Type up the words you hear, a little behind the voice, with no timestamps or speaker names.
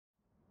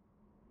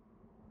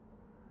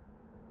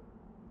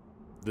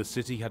The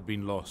city had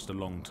been lost a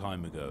long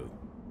time ago.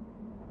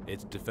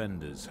 Its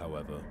defenders,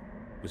 however,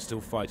 were still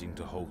fighting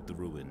to hold the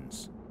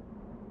ruins.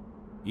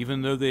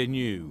 Even though they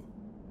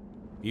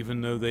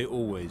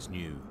always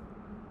knew,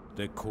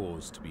 their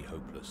cause to be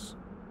hopeless.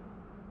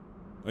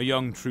 A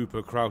young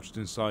trooper crouched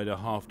inside a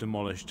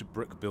half-demolished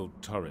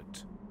brick-built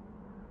turret.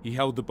 He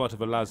held the butt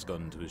of a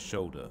lasgun to his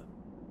shoulder.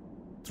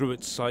 Through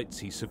its sights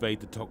he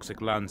surveyed the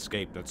toxic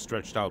landscape that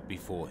stretched out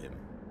before him.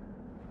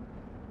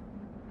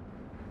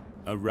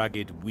 A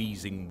ragged,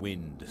 wheezing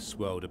wind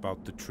swirled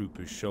about the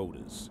trooper's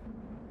shoulders,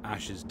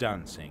 ashes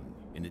dancing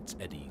in its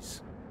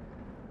eddies.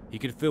 He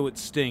could feel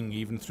its sting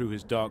even through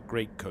his dark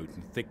greatcoat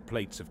and thick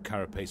plates of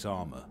carapace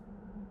armor.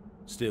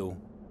 Still,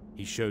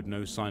 he showed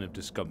no sign of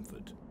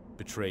discomfort,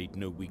 betrayed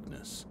no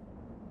weakness.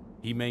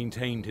 He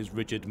maintained his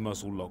rigid,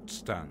 muzzle-locked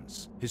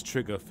stance, his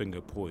trigger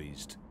finger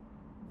poised,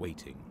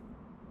 waiting.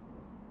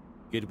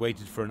 He had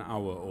waited for an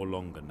hour or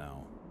longer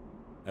now,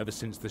 ever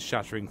since the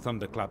shattering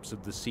thunderclaps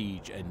of the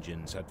siege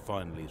engines had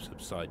finally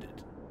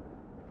subsided.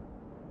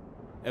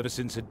 Ever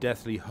since a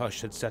deathly hush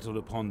had settled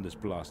upon this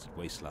blasted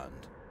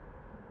wasteland.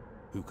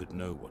 Who could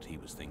know what he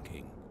was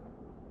thinking?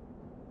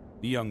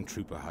 The young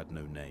trooper had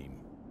no name.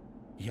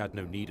 He had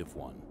no need of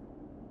one.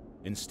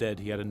 Instead,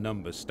 he had a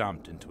number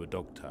stamped into a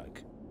dog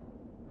tag.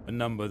 A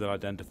number that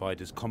identified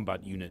his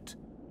combat unit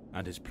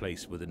and his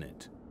place within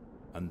it,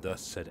 and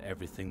thus said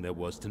everything there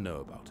was to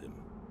know about him.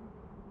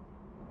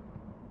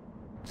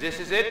 This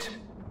is it.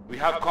 We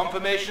have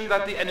confirmation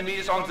that the enemy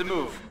is on the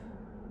move.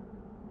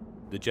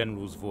 The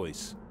general's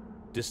voice,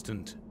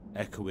 distant,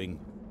 echoing,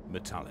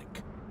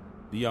 metallic.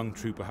 The young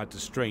trooper had to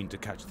strain to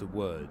catch the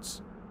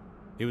words.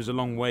 He was a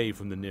long way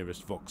from the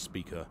nearest Vox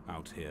speaker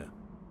out here.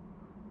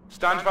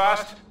 Stand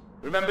fast.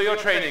 Remember your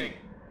training.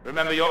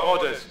 Remember your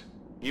orders.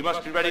 You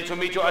must be ready to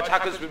meet your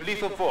attackers with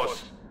lethal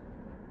force.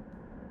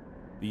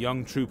 The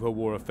young trooper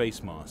wore a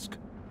face mask.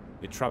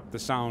 It trapped the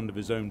sound of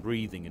his own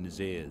breathing in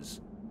his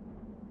ears.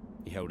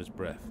 He held his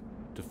breath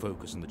to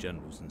focus on the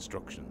general's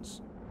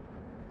instructions.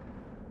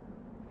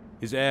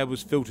 His air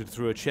was filtered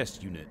through a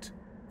chest unit,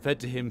 fed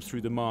to him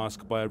through the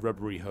mask by a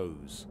rubbery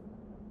hose.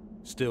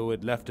 Still,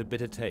 it left a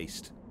bitter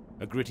taste,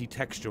 a gritty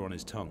texture on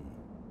his tongue.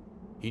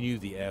 He knew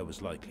the air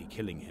was likely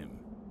killing him,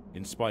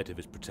 in spite of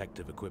his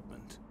protective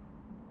equipment.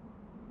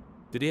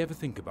 Did he ever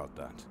think about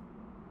that?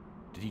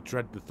 Did he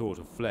dread the thought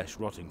of flesh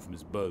rotting from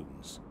his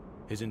bones,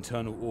 his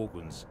internal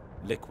organs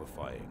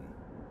liquefying?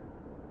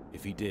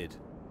 If he did,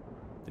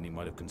 then he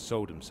might have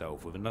consoled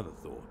himself with another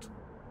thought.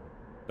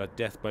 That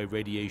death by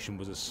radiation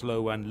was a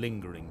slow and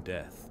lingering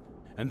death,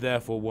 and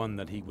therefore one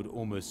that he would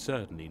almost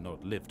certainly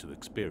not live to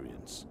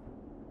experience.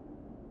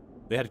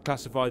 They had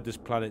classified this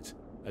planet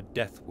a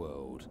death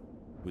world,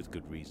 with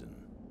good reason.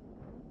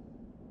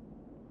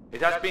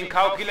 It has been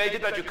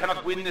calculated that you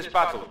cannot win this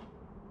battle.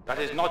 That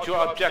is not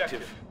your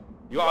objective.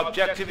 Your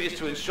objective is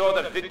to ensure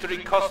that victory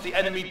costs the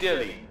enemy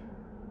dearly.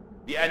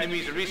 The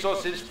enemy's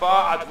resources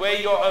far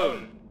outweigh your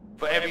own.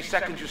 For every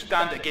second you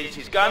stand against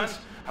his guns,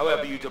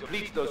 however you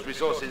deplete those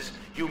resources,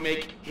 you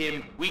make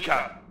him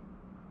weaker.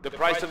 The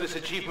price of this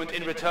achievement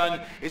in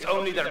return is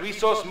only the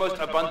resource most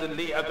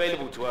abundantly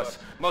available to us,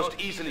 most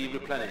easily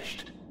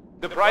replenished.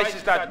 The price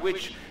is that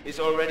which is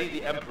already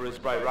the Emperor's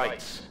by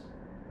rights.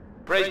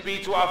 Praise be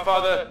to our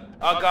Father,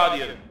 our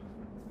Guardian.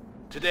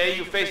 Today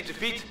you face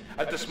defeat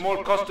at the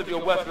small cost of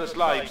your worthless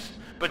lives,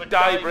 but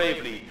die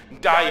bravely,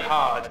 die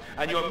hard,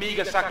 and your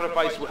meager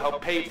sacrifice will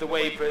help pave the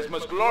way for his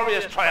most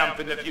glorious triumph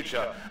in the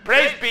future.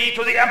 Praise be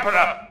to the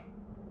Emperor!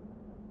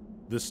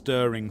 The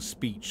stirring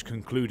speech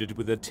concluded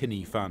with a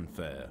tinny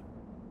fanfare.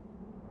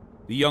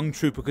 The young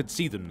trooper could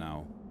see them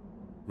now.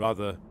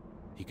 Rather,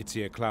 he could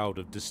see a cloud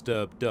of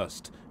disturbed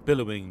dust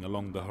billowing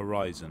along the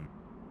horizon,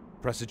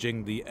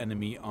 presaging the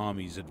enemy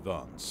army's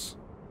advance.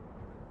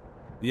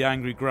 The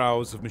angry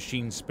growls of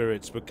machine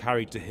spirits were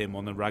carried to him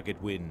on the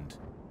ragged wind.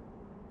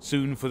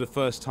 Soon, for the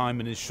first time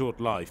in his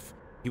short life,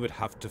 he would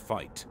have to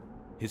fight.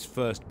 His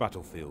first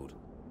battlefield,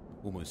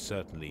 almost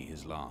certainly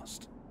his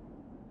last.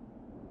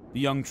 The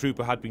young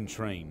trooper had been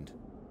trained.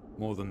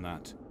 More than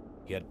that,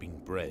 he had been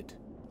bred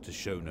to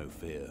show no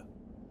fear.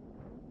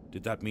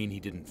 Did that mean he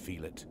didn't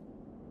feel it?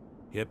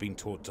 He had been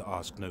taught to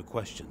ask no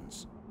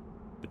questions.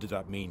 But did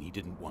that mean he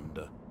didn't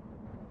wonder?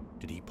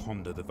 Did he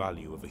ponder the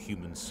value of a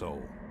human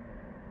soul?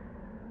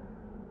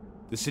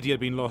 The city had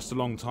been lost a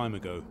long time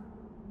ago.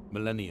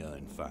 Millennia,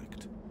 in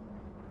fact.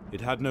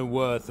 It had no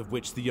worth of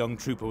which the young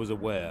trooper was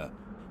aware,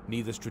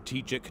 neither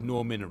strategic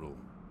nor mineral.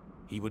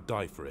 He would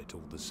die for it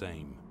all the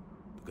same,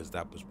 because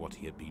that was what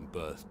he had been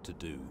birthed to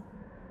do.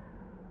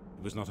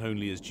 It was not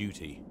only his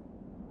duty,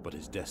 but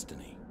his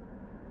destiny.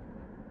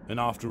 And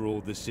after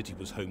all, this city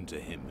was home to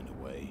him in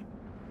a way,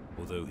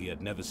 although he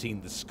had never seen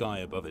the sky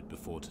above it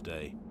before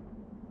today.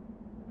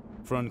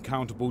 For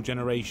uncountable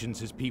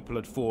generations his people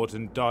had fought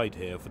and died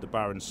here for the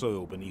barren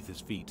soil beneath his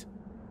feet,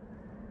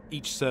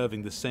 each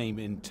serving the same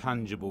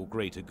intangible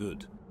greater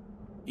good,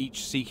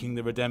 each seeking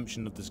the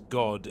redemption of this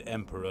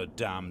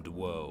God-Emperor-damned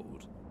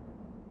world.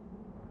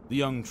 The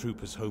young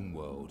trooper's home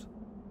world,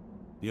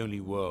 the only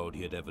world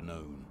he had ever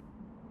known,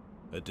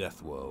 a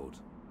death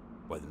world,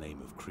 by the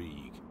name of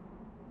Krieg.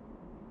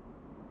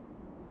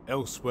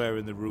 Elsewhere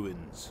in the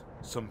ruins,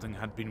 something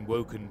had been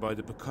woken by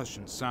the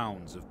percussion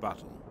sounds of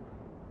battle.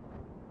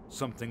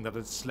 Something that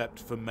had slept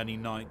for many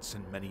nights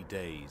and many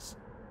days,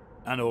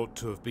 and ought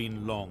to have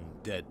been long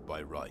dead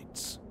by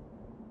rights.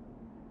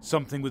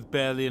 Something with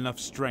barely enough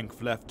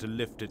strength left to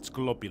lift its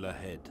globular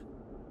head.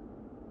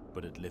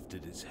 But it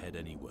lifted its head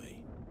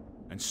anyway,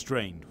 and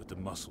strained with the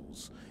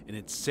muscles in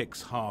its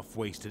 6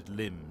 half-wasted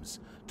limbs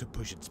to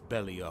push its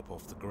belly up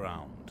off the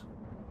ground.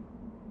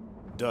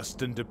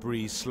 Dust and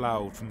debris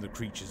sloughed from the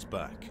creature's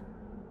back,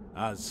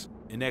 as,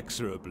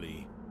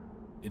 inexorably,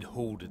 it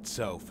hauled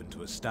itself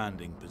into a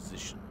standing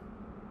position.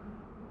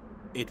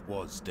 It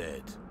was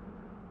dead,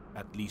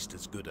 at least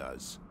as good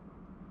as,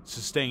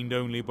 sustained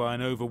only by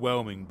an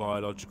overwhelming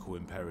biological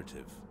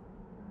imperative,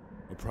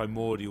 a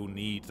primordial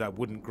need that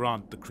wouldn't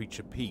grant the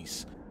creature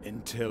peace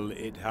until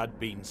it had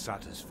been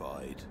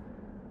satisfied.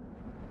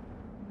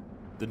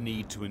 The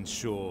need to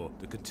ensure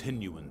the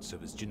continuance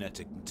of its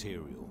genetic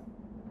material,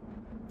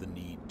 the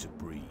need to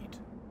breed.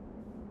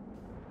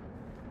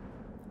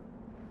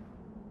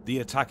 The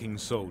attacking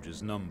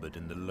soldiers numbered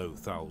in the low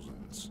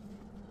thousands.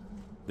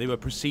 They were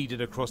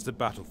preceded across the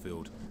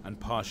battlefield and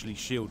partially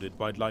shielded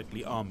by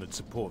lightly armored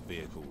support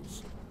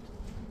vehicles.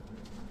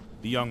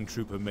 The young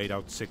trooper made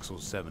out 6 or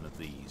 7 of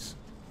these,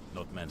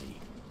 not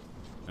many,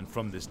 and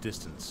from this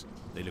distance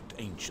they looked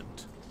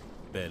ancient,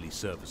 barely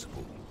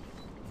serviceable.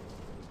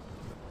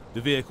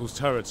 The vehicle's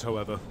turrets,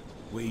 however,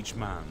 were each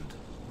manned,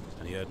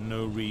 and he had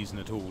no reason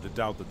at all to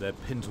doubt that their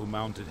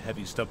pintle-mounted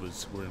heavy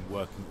stubbers were in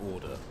working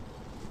order.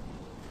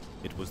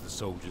 It was the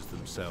soldiers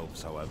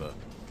themselves, however,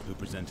 who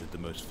presented the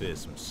most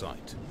fearsome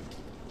sight,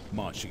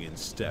 marching in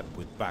step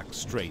with backs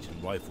straight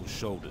and rifles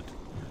shouldered,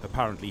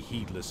 apparently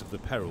heedless of the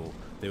peril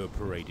they were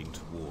parading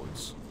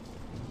towards,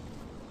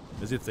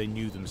 as if they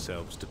knew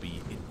themselves to be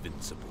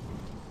invincible.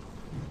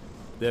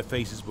 Their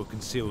faces were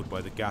concealed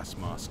by the gas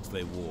masks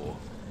they wore.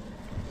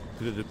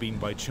 Could it have been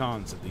by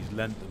chance that these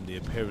lent them the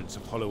appearance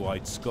of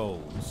hollow-eyed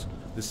skulls,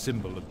 the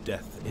symbol of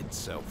death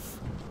itself?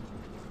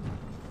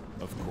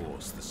 Of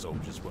course, the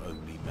soldiers were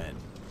only men.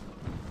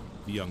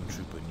 The young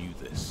trooper knew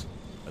this,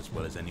 as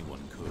well as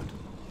anyone could.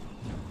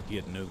 He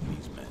had known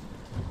these men,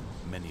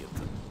 many of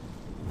them,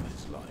 all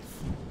his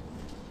life.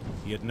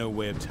 He had no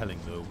way of telling,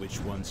 though, which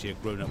ones he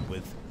had grown up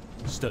with,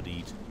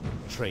 studied,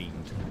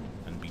 trained,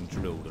 and been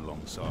drilled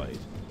alongside.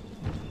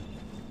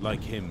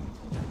 Like him,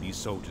 these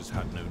soldiers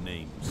had no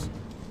names,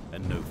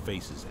 and no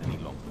faces any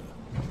longer.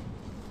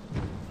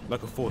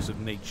 Like a force of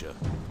nature,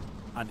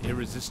 an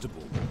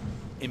irresistible,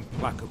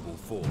 implacable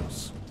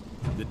force,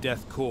 the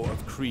Death Korps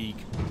of Krieg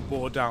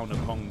bore down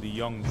upon the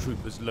young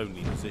trooper's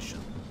lonely position.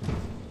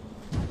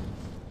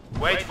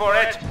 Wait for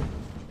it!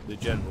 The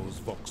general's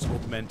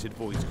vox-augmented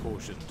voice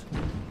cautioned.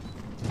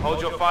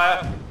 Hold your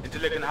fire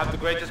until it can have the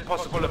greatest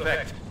possible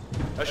effect.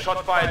 A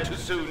shot fired too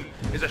soon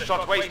is a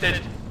shot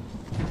wasted.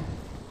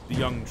 The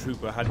young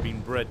trooper had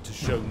been bred to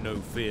show no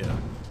fear,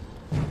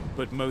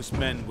 but most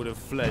men would have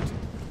fled,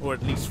 or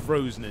at least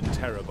frozen in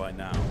terror by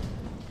now.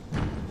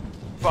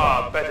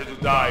 Far better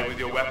to die with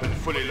your weapon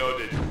fully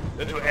loaded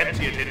than to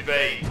empty it in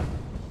vain.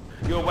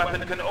 Your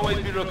weapon can always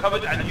be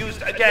recovered and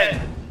used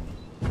again.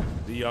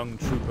 The young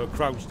trooper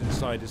crouched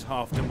inside his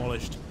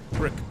half-demolished,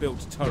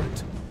 brick-built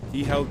turret.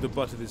 He held the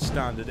butt of his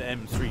standard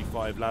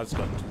M35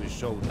 lasgun to his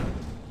shoulder.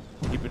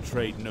 He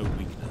betrayed no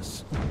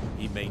weakness.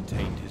 He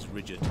maintained his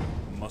rigid,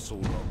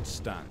 muscle-locked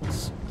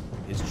stance,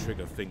 his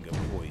trigger finger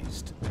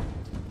poised.